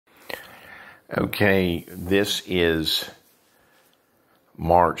Okay, this is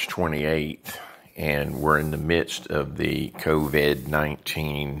March 28th, and we're in the midst of the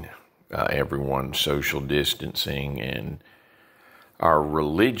COVID-19, everyone social distancing, and our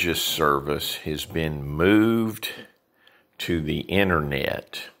religious service has been moved to the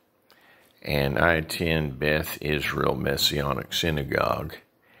internet. And I attend Beth Israel Messianic Synagogue.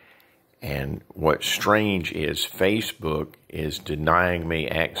 And what's strange is Facebook is denying me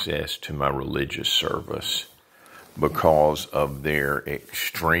access to my religious service because of their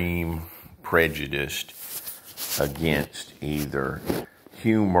extreme prejudice against either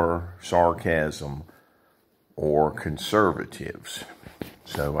humor, sarcasm, or conservatives.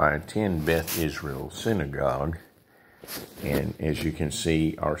 So I attend Beth Israel Synagogue, and as you can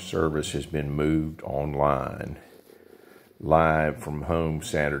see, our service has been moved online, live from home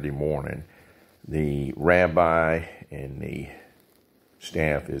Saturday morning. The rabbi and the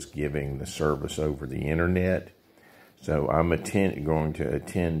staff is giving the service over the internet. So I'm going to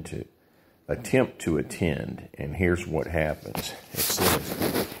attempt to attend, and here's what happens. It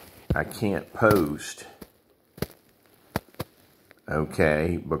says I can't post,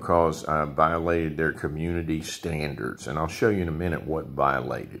 okay, because I violated their community standards. And I'll show you in a minute what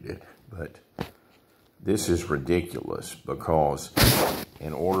violated it. But this is ridiculous because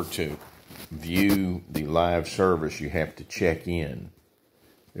in order to view the live service, you have to check in.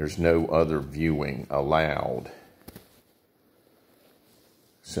 There's no other viewing allowed.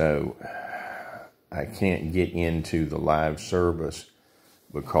 So I can't get into the live service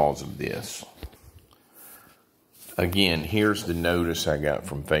because of this. Again, here's the notice I got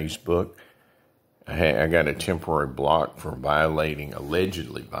from Facebook. I got a temporary block for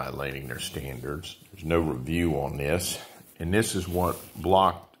allegedly violating their standards. There's no review on this. And this is what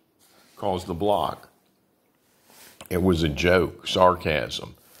caused the block. It was a joke,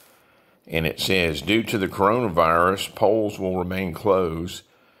 sarcasm. And it says, due to the coronavirus, polls will remain closed.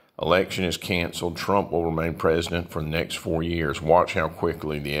 Election is canceled. Trump will remain president for the next 4 years. Watch how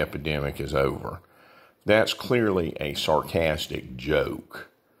quickly the epidemic is over. That's clearly a sarcastic joke.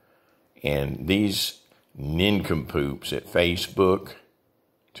 And these nincompoops at Facebook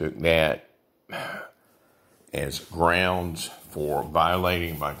took that as grounds for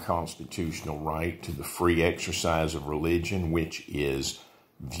violating my constitutional right to the free exercise of religion, which is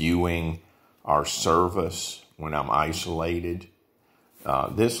viewing our service when I'm isolated.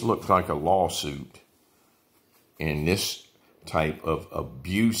 This looks like a lawsuit, and this type of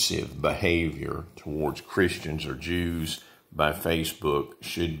abusive behavior towards Christians or Jews by Facebook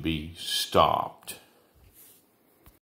should be stopped.